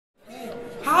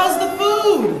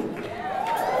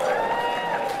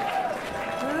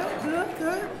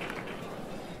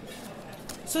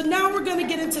So now we're going to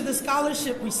get into the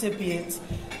scholarship recipients.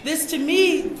 This, for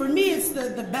me, it's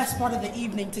the best part of the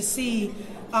evening to see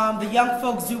the young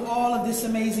folks do all of this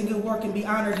amazing good work and be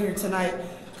honored here tonight,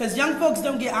 because young folks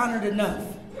don't get honored enough.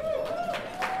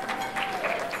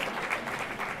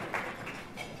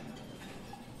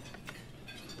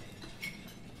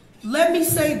 Let me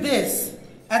say this,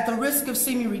 at the risk of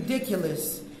seeming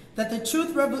ridiculous, that the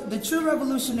true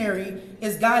revolutionary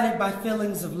is guided by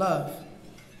feelings of love.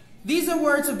 These are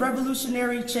words of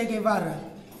revolutionary Che Guevara.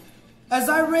 As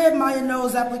I read Maia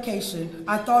Knoll's application,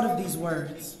 I thought of these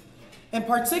words. In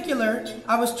particular,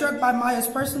 I was struck by Maia's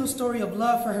personal story of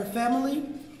love for her family,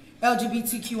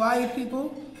 LGBTQIA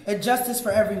people, and justice for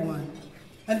everyone.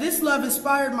 And this love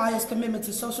inspired Maia's commitment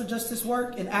to social justice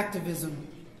work and activism.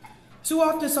 Too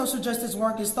often, social justice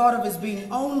work is thought of as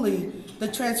being only the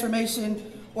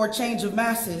transformation or change of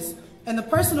masses, and the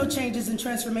personal changes and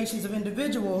transformations of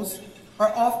individuals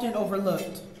are often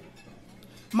overlooked.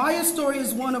 Maia's story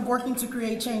is one of working to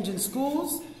create change in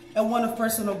schools and one of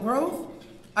personal growth,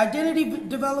 identity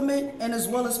development, and as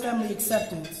well as family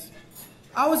acceptance.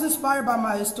 I was inspired by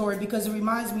Maia's story because it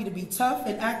reminds me to be tough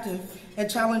and active and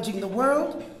challenging the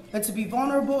world, and to be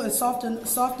vulnerable and soft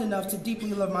enough to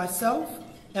deeply love myself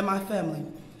and my family.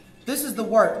 This is the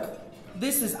work.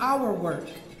 This is our work.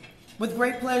 With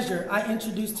great pleasure, I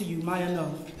introduce to you Maia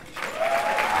Knoll.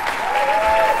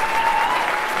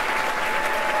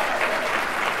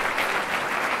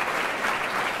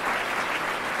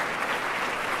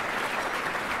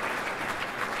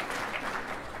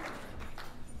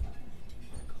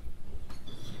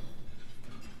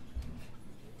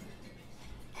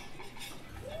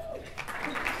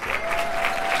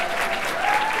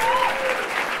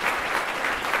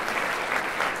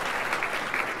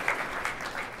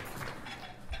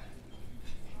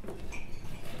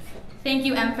 Thank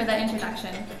you, Em, for that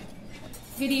introduction.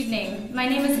 Good evening. My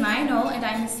name is Maia Knoll, and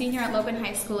I'm a senior at Logan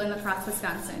High School in La Crosse,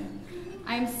 Wisconsin.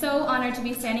 I am so honored to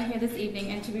be standing here this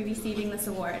evening and to be receiving this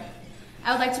award.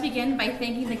 I would like to begin by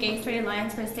thanking the Gay Straight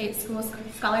Alliance for State Schools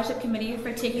Scholarship Committee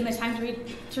for taking the time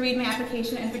to read my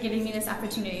application and for giving me this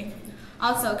opportunity.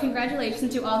 Also,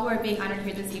 congratulations to all who are being honored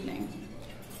here this evening.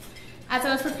 As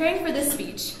I was preparing for this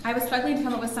speech, I was struggling to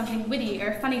come up with something witty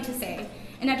or funny to say,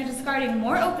 and after discarding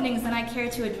more openings than I care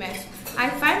to admit, I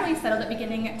finally settled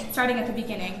at starting at the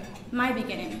beginning, my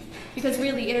beginning, because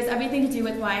really it has everything to do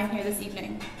with why I'm here this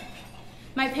evening.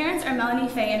 My parents are Melanie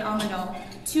Faye and Alma Knoll,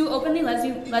 two openly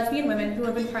lesbian women who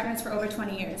have been partners for over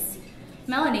 20 years.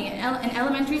 Melanie, an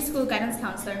elementary school guidance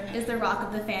counselor, is the rock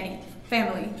of the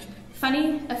family,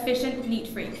 funny, efficient, neat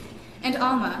freak. And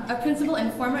Alma, a principal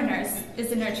and former nurse, is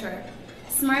the nurturer,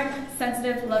 smart,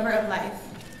 sensitive, lover of life.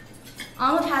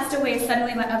 Alma passed away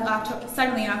suddenly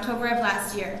in October of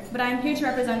last year, but I am here to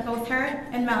represent both her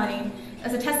and Melanie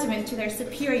as a testament to their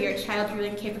superior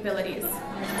child-rearing capabilities.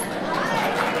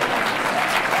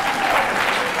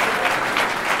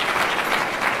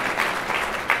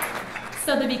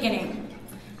 So the beginning.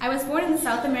 I was born in the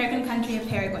South American country of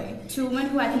Paraguay to a woman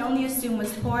who I can only assume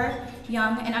was poor,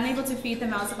 young, and unable to feed the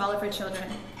mouths of all of her children.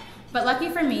 But lucky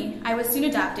for me, I was soon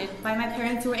adopted by my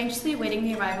parents who were anxiously awaiting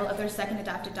the arrival of their second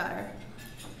adopted daughter.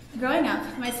 Growing up,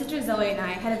 my sister Zoe and I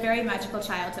had a very magical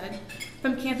childhood.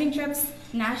 From camping trips,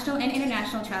 national and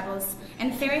international travels,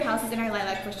 and fairy houses in our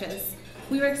lilac bushes,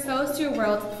 we were exposed to a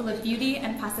world full of beauty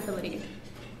and possibility.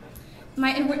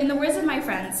 In the words of my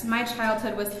friends, my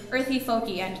childhood was earthy,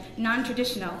 folky, and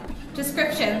non-traditional,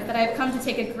 descriptions that I've come to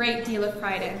take a great deal of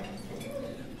pride in.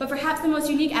 But perhaps the most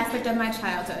unique aspect of my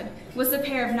childhood was the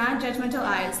pair of non-judgmental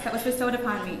eyes that was bestowed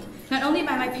upon me, not only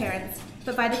by my parents,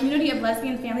 but by the community of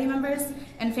lesbian family members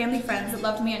and family friends that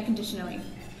loved me unconditionally.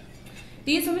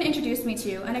 These women introduced me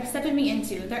to and accepted me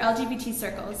into their LGBT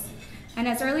circles, and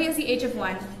as early as the age of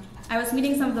 1, I was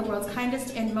meeting some of the world's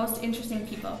kindest and most interesting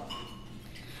people.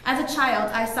 As a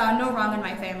child, I saw no wrong in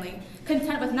my family,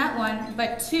 content with not one,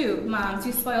 but 2 moms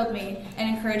who spoiled me and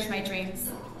encouraged my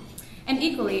dreams. And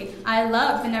equally, I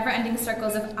loved the never-ending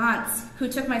circles of aunts who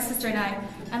took my sister and I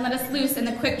and let us loose in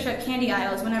the Quick Trip candy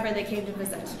aisles whenever they came to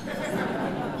visit.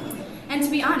 And to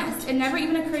be honest, it never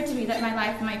even occurred to me that my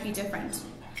life might be different.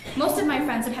 Most of my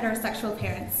friends had heterosexual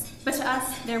parents, but to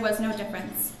us, there was no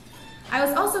difference. I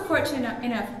was also fortunate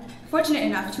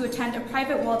enough to attend a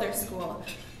private Waldorf school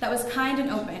that was kind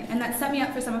and open, and that set me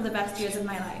up for some of the best years of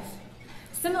my life.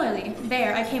 Similarly,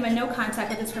 there I came in no contact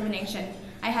with discrimination.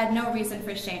 I had no reason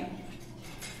for shame.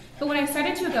 But when I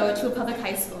started to go to a public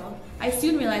high school, I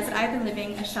soon realized that I had been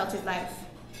living a sheltered life.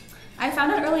 I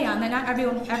found out early on that not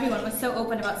everyone was so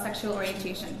open about sexual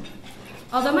orientation.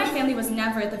 Although my family was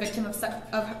never the victim of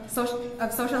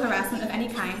social harassment of any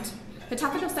kind, the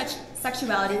topic of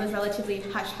sexuality was relatively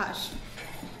hush-hush.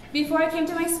 Before I came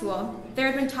to my school, there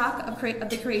had been talk of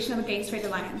the creation of a gay-straight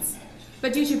alliance,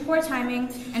 but due to poor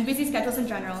timing and busy schedules in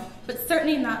general, but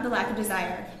certainly not the lack of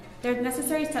desire, the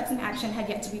necessary steps in action had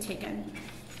yet to be taken.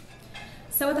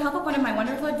 So with the help of one of my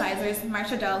wonderful advisors,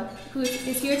 Maia Knoll, who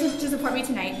is here to support me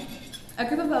tonight, a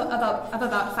group of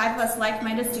about 5 of us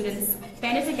like-minded students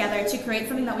banded together to create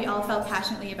something that we all felt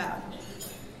passionately about.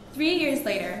 3 years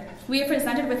later, we have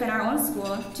presented within our own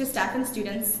school to staff and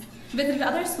students, visited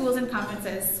other schools and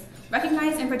conferences,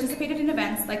 recognized and participated in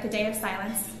events like the Day of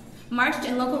Silence, marched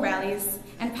in local rallies,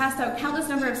 and passed out countless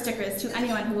number of stickers to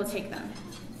anyone who will take them.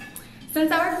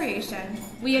 Since our creation,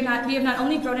 we have not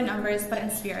only grown in numbers, but in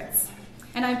spirits.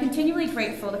 And I'm continually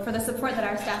grateful for the support that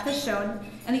our staff has shown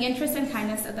and the interest and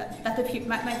kindness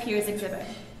that my peers exhibit.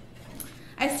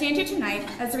 I stand here tonight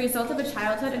as a result of a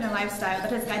childhood and a lifestyle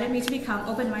that has guided me to become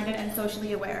open-minded and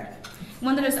socially aware,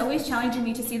 one that is always challenging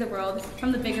me to see the world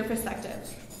from the bigger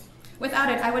perspective.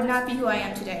 Without it, I would not be who I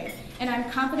am today, and I'm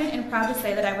confident and proud to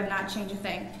say that I would not change a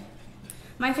thing.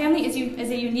 My family is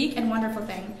a unique and wonderful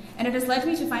thing, and it has led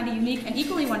me to find a unique and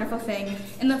equally wonderful thing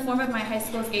in the form of my high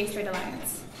school's Gay-Straight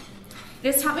Alliance.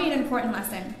 It has taught me an important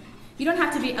lesson. You don't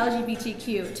have to be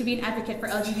LGBTQ to be an advocate for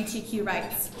LGBTQ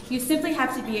rights. You simply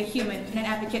have to be a human and an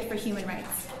advocate for human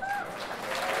rights.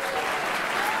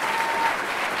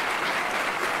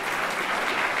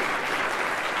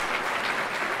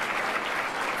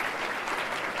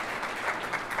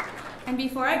 And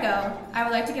before I go, I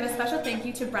would like to give a special thank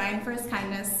you to Brian for his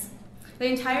kindness, the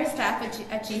entire staff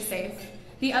at G-Safe,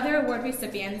 the other award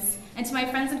recipients, and to my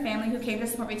friends and family who came to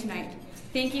support me tonight.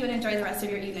 Thank you and enjoy the rest of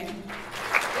your evening.